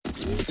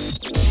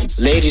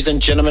Ladies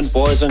and gentlemen,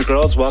 boys and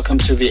girls, welcome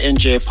to the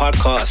NJ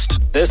Podcast.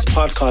 This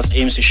podcast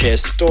aims to share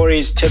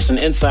stories, tips, and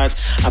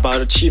insights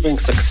about achieving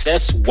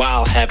success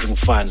while having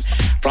fun.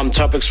 From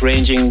topics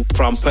ranging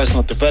from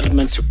personal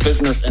development to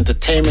business,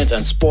 entertainment,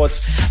 and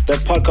sports,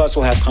 the podcast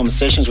will have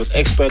conversations with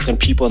experts and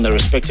people in their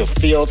respective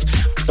fields.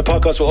 The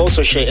podcast will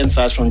also share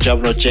insights from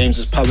Jablo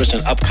James's published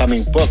and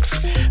upcoming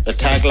books. The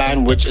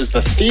tagline, which is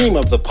the theme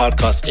of the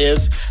podcast,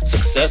 is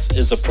 "Success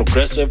is a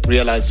progressive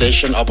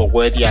realization of a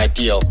worthy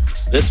ideal."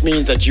 This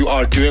means that you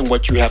are doing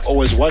what you have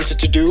always wanted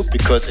to do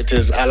because it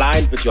is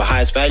aligned with your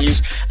highest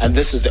values, and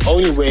this is the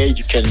only way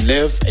you can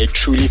live a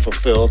truly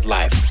fulfilled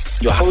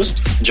life. Your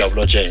host,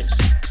 Jablo James.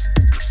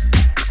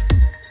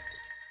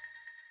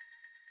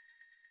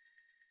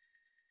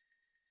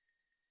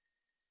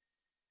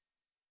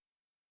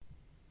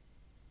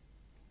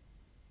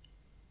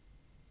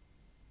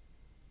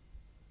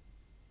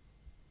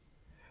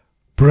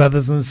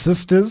 Brothers and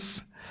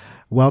sisters,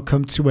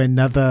 welcome to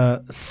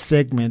another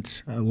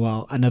segment,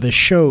 another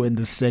show in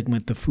this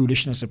segment, The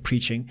Foolishness of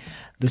Preaching.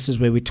 This is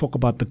where we talk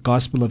about the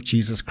gospel of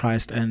Jesus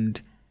Christ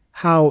and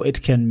how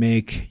it can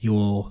make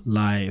your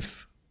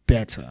life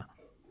better.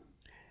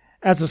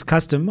 As is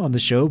custom on the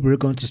show, we're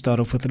going to start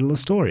off with a little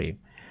story.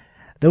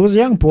 There was a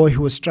young boy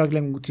who was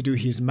struggling to do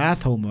his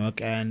math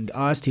homework and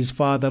asked his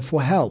father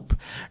for help.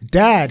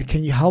 "Dad,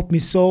 can you help me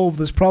solve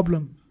this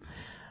problem?"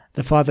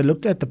 The father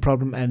looked at the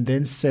problem and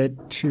then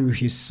said to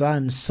his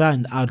son,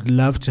 "Son, I'd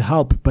love to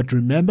help, but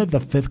remember the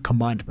fifth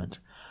commandment.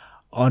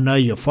 Honor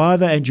your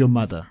father and your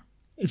mother.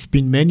 It's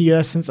been many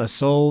years since I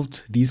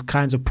solved these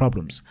kinds of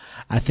problems.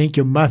 I think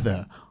your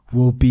mother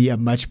will be a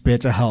much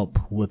better help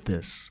with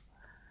this."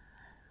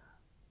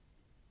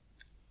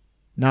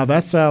 Now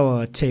that's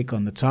our take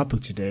on the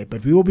topic today,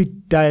 but we will be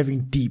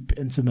diving deep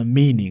into the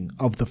meaning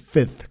of the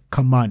fifth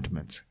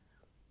commandment.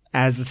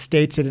 As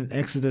stated in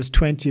Exodus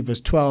 20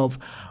 verse 12,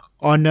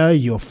 "Honor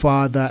your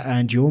father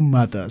and your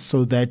mother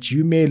so that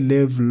you may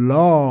live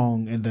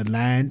long in the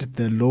land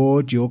the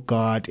Lord your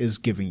God is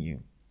giving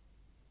you."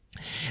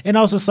 In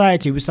our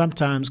society, we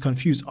sometimes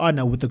confuse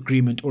honor with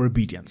agreement or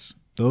obedience.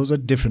 Those are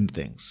different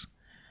things.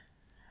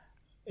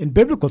 In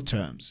biblical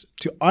terms,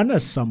 to honor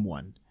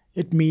someone,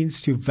 it means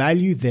to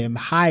value them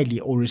highly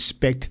or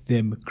respect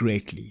them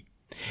greatly.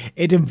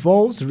 It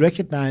involves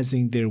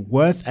recognizing their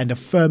worth and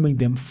affirming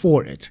them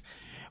for it.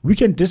 We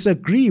can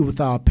disagree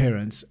with our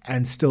parents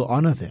and still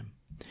honor them.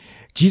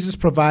 Jesus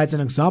provides an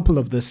example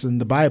of this in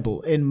the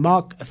Bible. In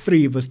Mark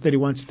 3 verse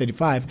 31 to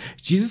 35,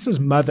 Jesus'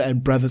 mother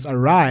and brothers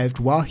arrived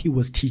while he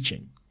was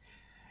teaching.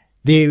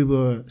 They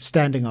were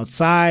standing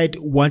outside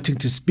wanting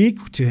to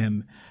speak to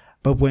him,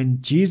 but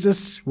when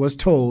Jesus was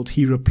told,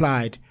 he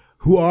replied,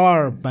 "Who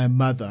are my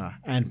mother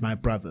and my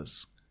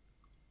brothers?"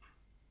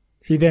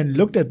 He then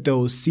looked at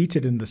those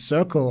seated in the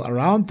circle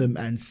around them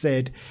and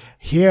said,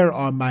 "Here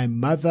are my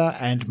mother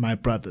and my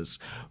brothers.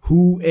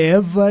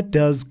 Whoever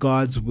does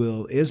God's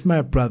will is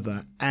my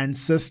brother and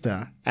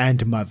sister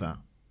and mother."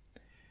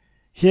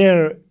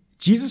 Here,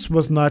 Jesus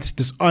was not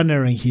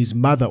dishonoring his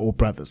mother or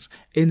brothers.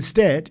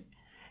 Instead,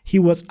 he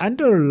was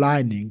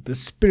underlining the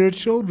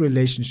spiritual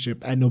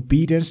relationship and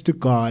obedience to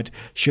God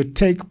should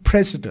take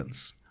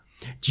precedence.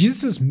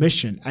 Jesus'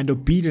 mission and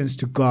obedience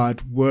to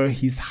God were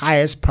his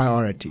highest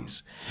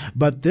priorities,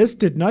 but this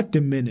did not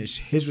diminish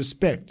his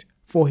respect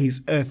for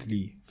his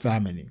earthly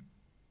family.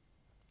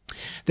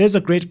 There's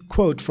a great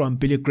quote from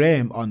Billy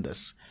Graham on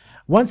this.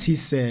 Once he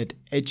said,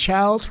 "A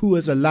child who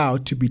is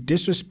allowed to be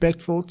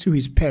disrespectful to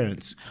his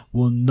parents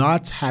will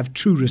not have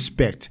true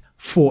respect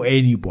for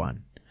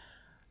anyone."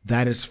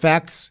 That is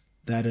facts,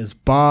 that is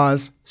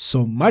bars,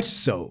 so much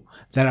so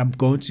that I'm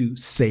going to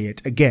say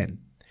it again.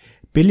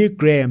 Billy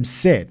Graham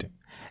said,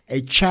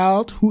 "A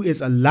child who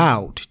is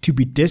allowed to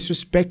be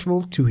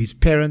disrespectful to his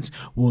parents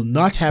will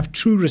not have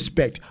true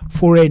respect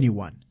for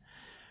anyone."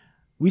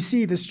 We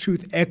see this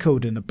truth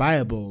echoed in the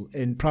Bible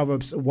in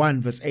Proverbs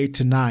 1 verse 8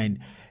 to 9.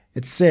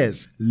 It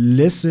says,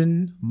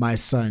 "Listen, my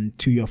son,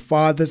 to your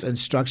father's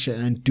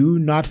instruction and do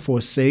not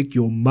forsake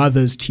your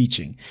mother's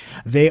teaching.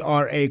 They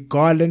are a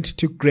garland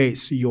to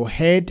grace your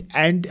head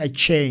and a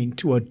chain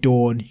to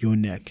adorn your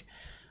neck."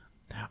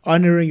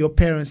 Honoring your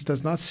parents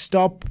does not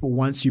stop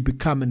once you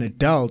become an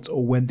adult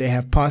or when they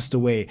have passed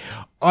away.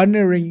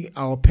 Honoring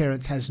our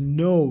parents has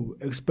no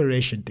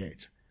expiration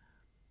date.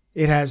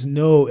 It has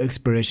no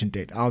expiration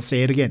date. I'll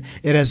say it again.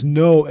 It has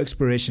no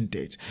expiration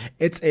date.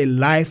 It's a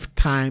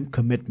lifetime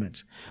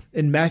commitment.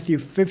 In Matthew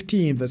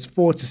 15 verse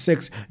 4 to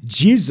 6,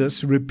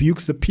 Jesus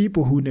rebukes the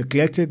people who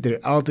neglected their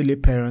elderly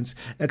parents,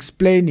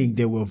 explaining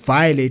they were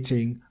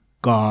violating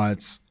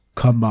God's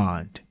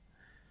command.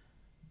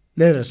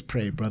 Let us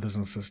pray, brothers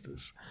and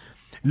sisters.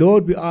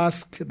 Lord, we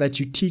ask that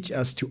you teach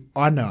us to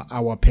honor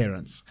our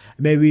parents.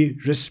 May we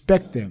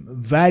respect them,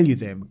 value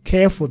them,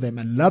 care for them,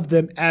 and love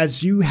them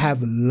as you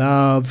have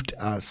loved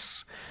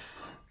us.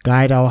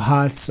 Guide our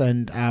hearts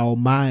and our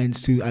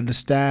minds to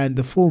understand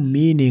the full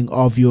meaning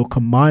of your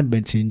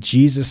commandment. In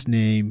Jesus'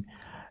 name,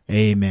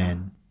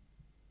 amen.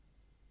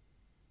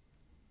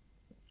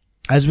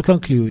 As we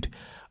conclude,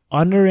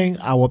 honoring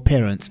our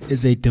parents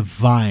is a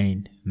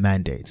divine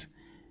mandate,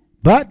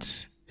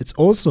 but it's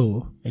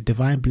also a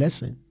divine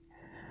blessing.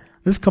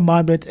 This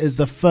commandment is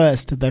the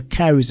first that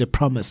carries a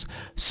promise,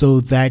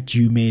 so that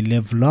you may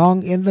live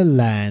long in the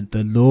land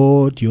the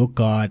Lord your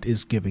God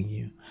is giving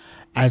you.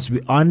 As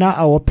we honor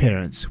our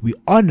parents, we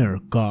honor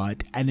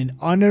God, and in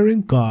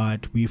honoring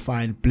God, we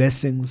find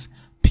blessings,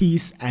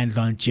 peace, and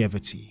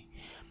longevity.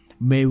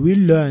 May we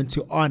learn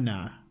to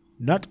honor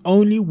not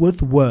only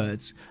with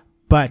words,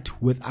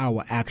 but with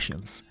our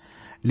actions.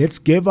 Let's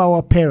give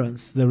our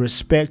parents the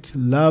respect,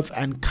 love,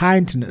 and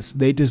kindness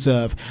they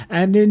deserve,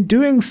 and in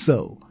doing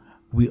so,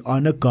 we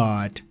honor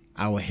God,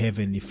 our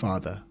Heavenly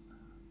Father.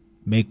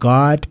 May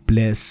God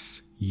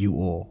bless you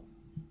all.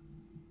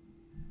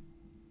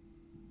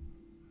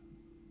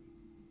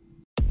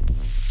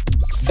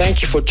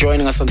 Thank you for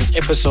joining us on this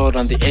episode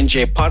on the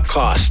NJ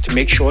Podcast.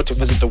 Make sure to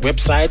visit the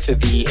website,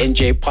 the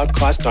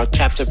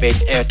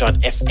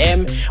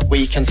njpodcast.captivateair.fm, where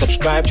you can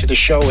subscribe to the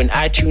show in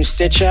iTunes,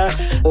 Stitcher,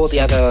 all the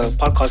other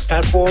podcast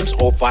platforms,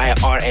 or via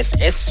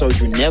RSS, so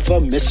you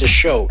never miss a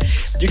show.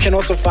 You can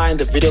also find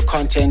the video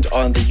content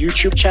on the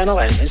YouTube channel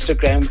and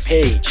Instagram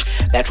page.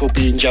 That will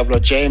be Njablo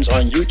James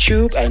on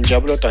YouTube and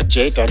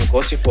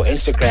njablo.j.ngosi for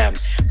Instagram.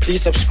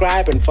 Please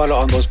subscribe and follow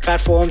on those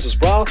platforms as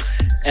well.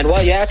 And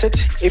while you're at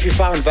it, if you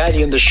found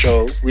value in the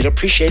show, we'd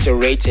appreciate a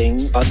rating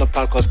on the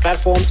podcast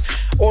platforms,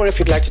 or if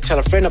you'd like to tell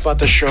a friend about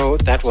the show,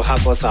 that will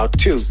help us out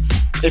too.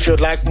 If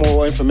you'd like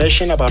more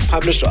information about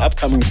published or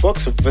upcoming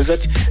books,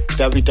 visit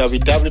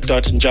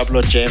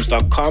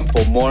www.njablojames.com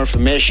for more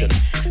information.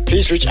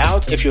 Please reach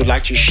out if you would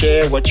like to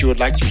share what you would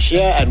like to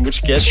hear and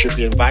which guests should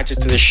be invited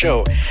to the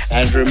show.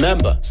 And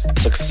remember,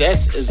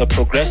 success is a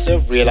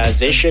progressive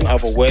realization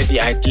of a worthy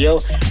ideal,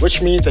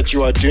 which means that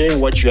you are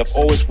doing what you have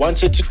always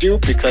wanted to do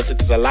because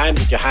it is aligned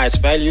with your highest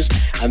values,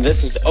 and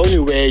this is the only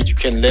way you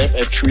can live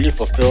a truly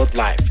fulfilled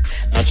life.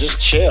 Now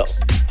just chill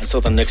until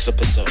the next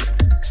episode.